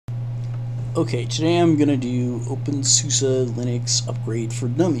Okay, today I'm going to do OpenSuSE Linux upgrade for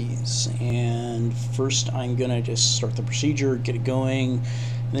Dummies. And first I'm going to just start the procedure, get it going.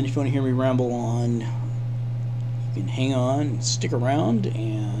 And then if you want to hear me ramble on, you can hang on, stick around,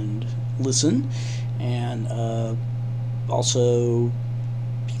 and listen. And also, you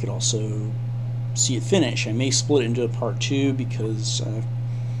could also see it finish. I may split it into a part 2 because,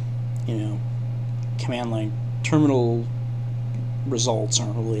 command line terminal results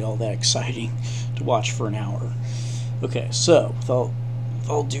aren't really all that exciting to watch for an hour. Okay, so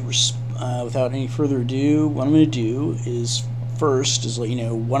without any further ado, what I'm going to do is first is let you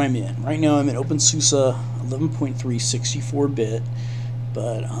know what I'm in. Right now I'm in OpenSuSE 11.3 64-bit,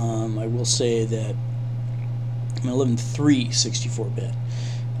 but I will say that I'm 11.3 64-bit,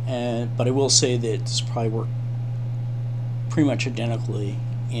 but I will say that this probably work pretty much identically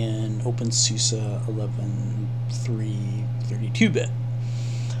in OpenSuSE 11.3 32-bit.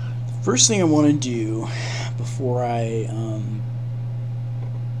 First thing I want to do before I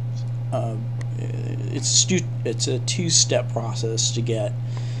it's a two-step process to get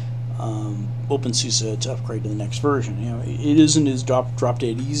OpenSuSE to upgrade to the next version. It isn't as drop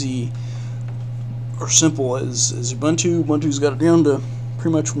dead easy or simple as Ubuntu. Ubuntu's got it down to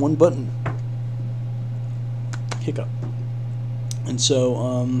pretty much one button. Hiccup. And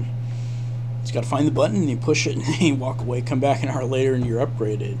so you got to find the button, and you push it, and then you walk away, come back an hour later, and you're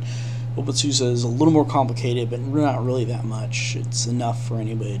upgraded. OpenSuSE is a little more complicated, but not really that much. It's enough for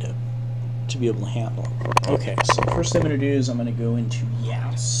anybody to be able to handle. Okay, so the first thing I'm going to do is I'm going to go into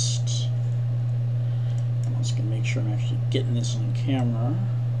Yast. I'm just going to make sure I'm actually getting this on camera.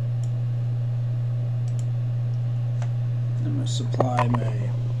 I'm going to supply my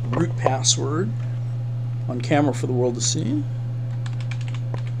root password on camera for the world to see.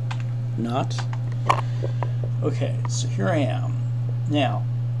 Not. Okay, so here I am. Now,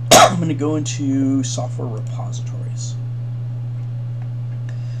 I'm going to go into software repositories.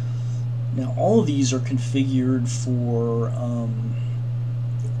 Now, all of these are configured for, of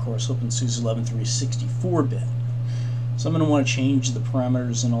course, OpenSuSE 11.3 64-bit. So I'm going to want to change the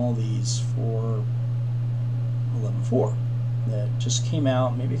parameters in all these for 11.4. That just came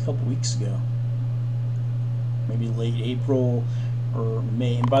out maybe a couple weeks ago. Maybe late April or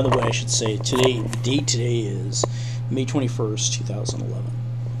May. And by the way, I should say the date today is May 21st, 2011.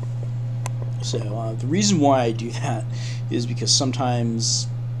 So the reason why I do that is because sometimes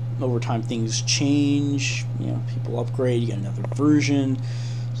over time things change. People upgrade. You get another version.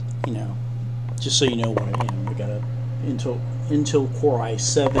 Just so you know what we got a Intel Core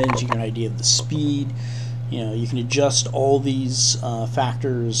i7 to get an idea of the speed. You can adjust all these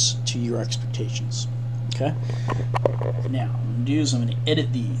factors to your expectations. Okay. Now, what I'm going to do is I'm going to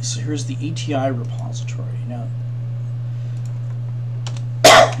edit these. So here's the ATI repository. Now,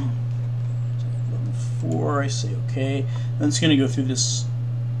 11.4, I say OK. Then it's going to go through this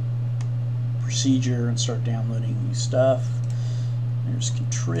procedure and start downloading new stuff. There's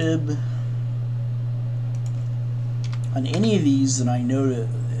contrib. On any of these that I notice,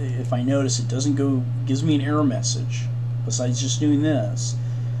 if I notice it doesn't go, gives me an error message. Besides just doing this,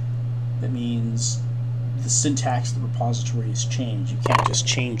 that means the syntax of the repository has changed. You can't just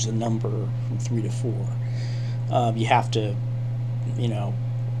change the number from 3 to 4. You have to,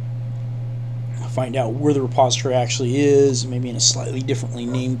 find out where the repository actually is, maybe in a slightly differently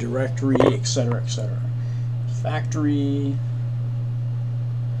named directory, etc., etc. Factory.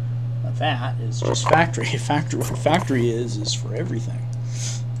 Now that is just factory. What factory is for everything.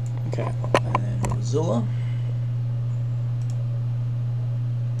 Okay, and then Mozilla.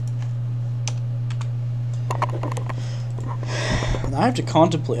 I have to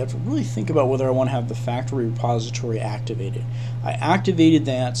contemplate, I have to really think about whether I want to have the factory repository activated. I activated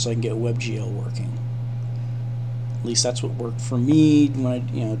that so I can get WebGL working. At least that's what worked for me when I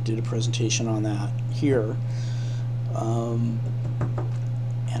did a presentation on that here. And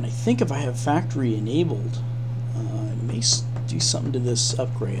I think if I have factory enabled, I may do something to this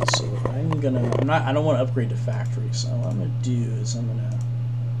upgrade. So I don't want to upgrade to factory. So what I'm going to do is I'm going to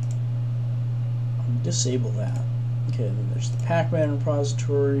disable that. Okay, then there's the Pacman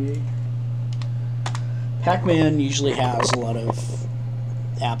repository. Pacman usually has a lot of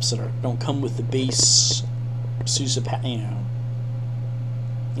apps that don't come with the base SUSE,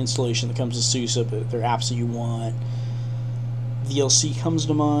 installation that comes with SUSE, but they're apps that you want. VLC comes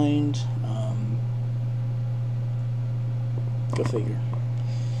to mind. Go figure.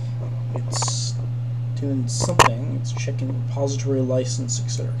 It's doing something. It's checking repository license,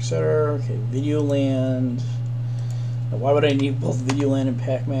 etc., etc. Okay, Videoland. Now, why would I need both Videoland and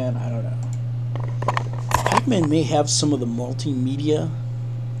Pacman? I don't know. Pacman may have some of the multimedia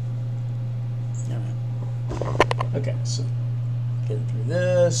Okay, so getting through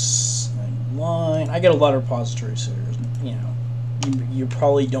this line. I get a lot of repositories, so there's, you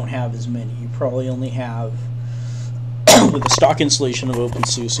probably don't have as many. You probably only have with the stock installation of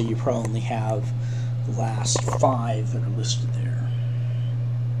OpenSuSE, you probably only have the last 5 that are listed there.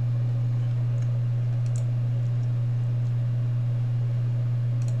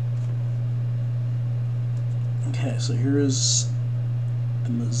 Okay, so here is the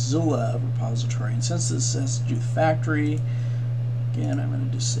Mozilla repository, and since this has to do with factory, again, I'm going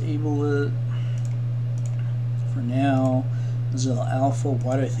to disable it for now. Mozilla Alpha,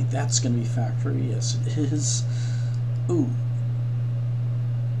 why do I think that's going to be factory? Yes, it is. Ooh,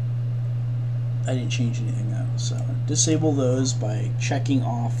 I didn't change anything though, so disable those by checking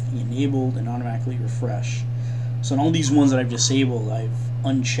off the enabled and automatically refresh. So in all these ones that I've disabled, I've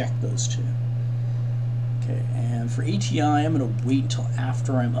unchecked those two. Okay, and for ATI, I'm going to wait until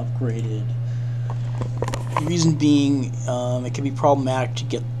after I'm upgraded. The reason being, it can be problematic to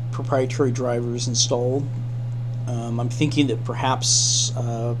get proprietary drivers installed. I'm thinking that perhaps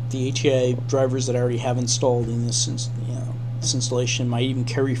the ATI drivers that I already have installed in this, this installation might even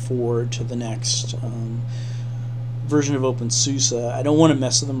carry forward to the next version of OpenSuSE. I don't want to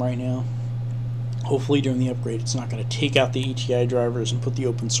mess with them right now. Hopefully during the upgrade it's not going to take out the ATI drivers and put the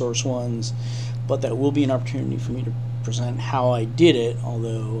open source ones, but that will be an opportunity for me to present how I did it,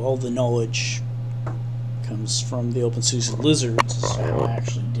 although all the knowledge comes from the OpenSuSE lizards as to how I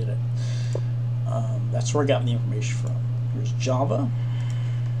actually did it. That's where I got the information from. Here's Java.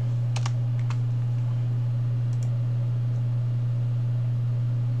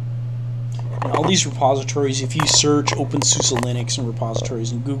 And all these repositories, if you search OpenSuSE Linux and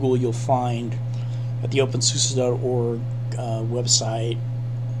repositories in Google, you'll find at the OpenSuSE.org website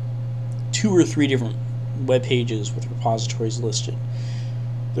 2 or 3 different web pages with repositories listed.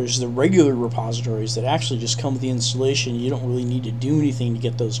 There's the regular repositories that actually just come with the installation. You don't really need to do anything to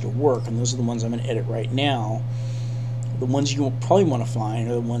get those to work, and those are the ones I'm going to edit right now. The ones you will probably want to find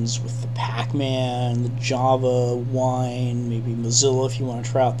are the ones with the Pac-Man, the Java, Wine, maybe Mozilla if you want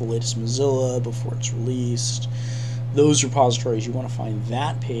to try out the latest Mozilla before it's released. Those repositories, you want to find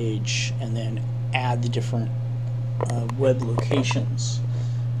that page and then add the different web locations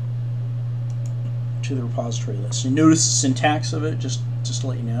to the repository list. You notice the syntax of it, just to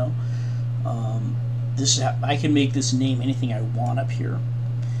let you know. I can make this name anything I want up here.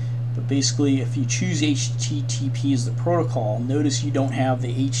 But basically, if you choose HTTP as the protocol, notice you don't have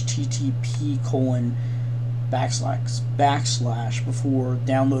the HTTP colon backslash before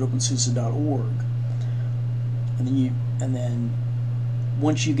download OpenSuSE.org. And then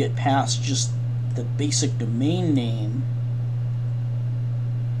once you get past just the basic domain name,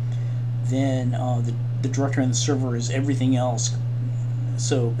 then the directory on the server is everything else.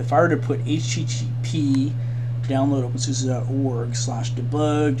 So if I were to put HTTP download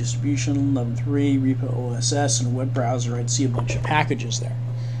OpenSuSE.org/debug distribution 11.3 repo OSS in a web browser, I'd see a bunch of packages there,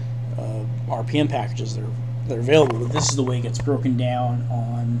 RPM packages that are available. But this is the way it gets broken down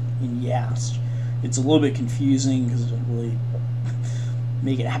in YAST. It's a little bit confusing because it doesn't really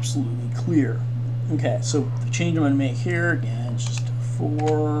make it absolutely clear. Okay, so the change I'm going to make here again is just a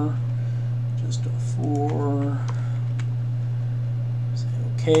 4. Say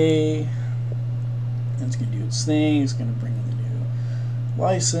OK. And it's going to do its thing. It's going to bring in the new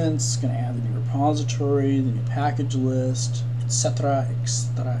license. It's going to add the new repository, the new package list, etc.,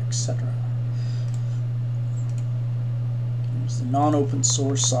 etc., etc. Here's the non-open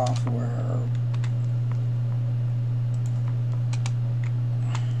source software.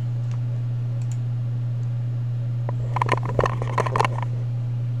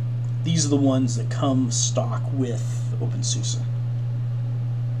 These are the ones that come stock with OpenSuSE.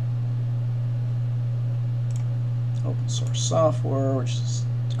 Open source software, which is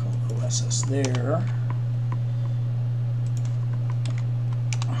called OSS there.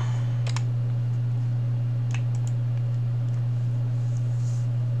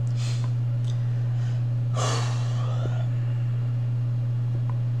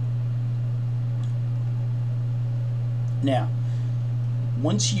 Now,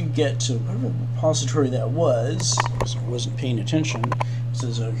 once you get to whatever repository that was, because I wasn't paying attention, it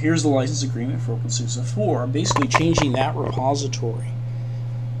says, here's the license agreement for OpenSuSE 4. Basically, changing that repository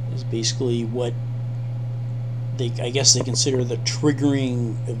is basically what I guess they consider the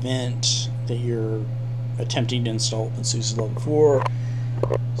triggering event that you're attempting to install OpenSuSE 11.4.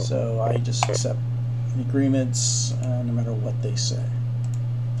 So I just accept the agreements no matter what they say.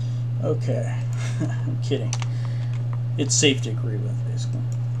 Okay, I'm kidding. It's safe to agree with, basically.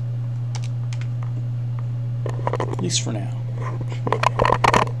 At least for now.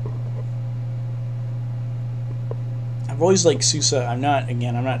 I've always liked SUSE. I'm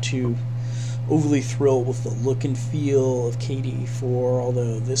not too overly thrilled with the look and feel of KDE4,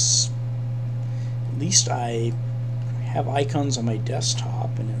 although this, at least I have icons on my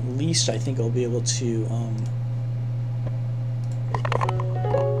desktop, and at least I think I'll be able to and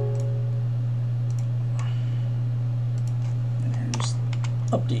here's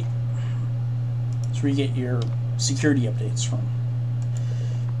update. That's where you get your security updates from.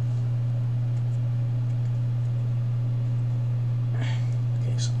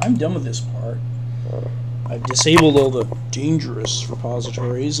 Okay, so I'm done with this part. I've disabled all the dangerous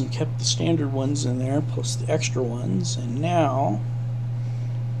repositories and kept the standard ones in there, plus the extra ones, and now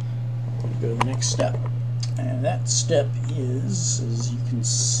I'm going to go to the next step. And that step is, as you can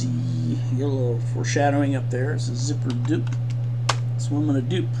see, a little foreshadowing up there, it's a zipper dupe. That's what I'm going to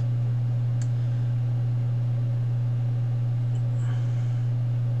dupe.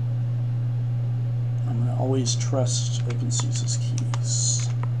 I'm going to always trust OpenSuSE's keys.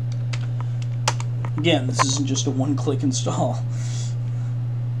 Again, this isn't just a one-click install.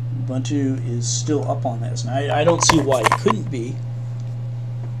 Ubuntu is still up on this. And I don't see why it couldn't be.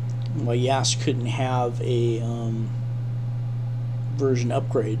 Why YAS couldn't have a version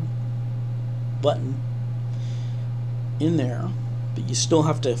upgrade button in there. But you still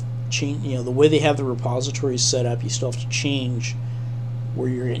have to change, the way they have the repositories set up, you still have to change where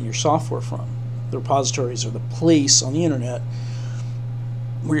you're getting your software from. The repositories are the place on the internet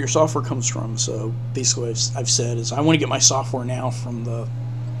where your software comes from. So basically what I've said is I want to get my software now from the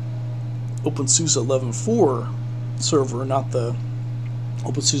OpenSuSE 11.4 server, not the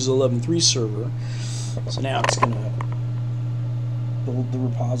OpenSuSE 11.3 server. So now it's going to build the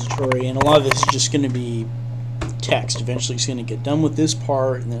repository, and a lot of this is just going to be text. Eventually it's going to get done with this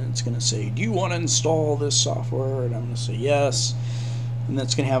part, and then it's going to say, do you want to install this software? And I'm going to say yes, and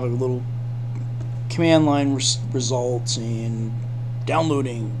that's going to have a little command line results and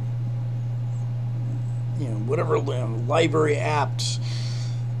downloading, whatever library apps,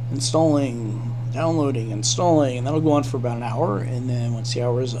 installing, downloading, installing, and that'll go on for about an hour. And then once the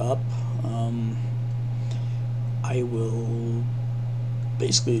hour is up, I will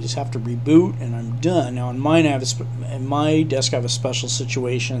basically just have to reboot, and I'm done. Now on mine, in my desk, I have a special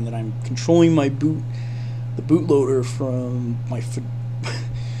situation that I'm controlling the bootloader from my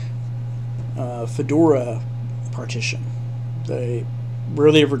Fedora partition. I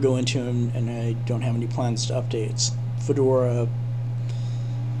rarely ever go into them, and I don't have any plans to update. It's Fedora, I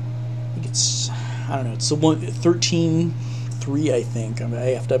think it's the one 13.3, I think.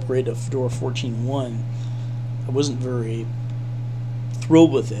 I have to upgrade to Fedora 14.1. I wasn't very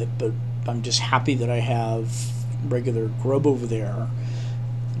thrilled with it, but I'm just happy that I have regular grub over there,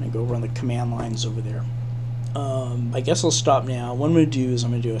 and I go run the command lines over there. I guess I'll stop now. What I'm going to do is I'm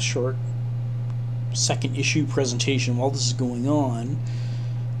going to do a short second issue presentation while this is going on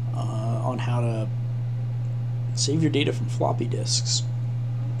how to save your data from floppy disks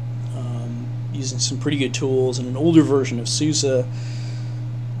using some pretty good tools and an older version of SUSE.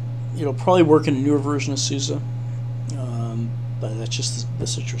 It'll probably work in a newer version of SUSE, but that's just the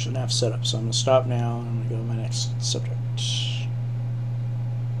situation I've set up. So I'm going to stop now, and I'm going to go to my next subject.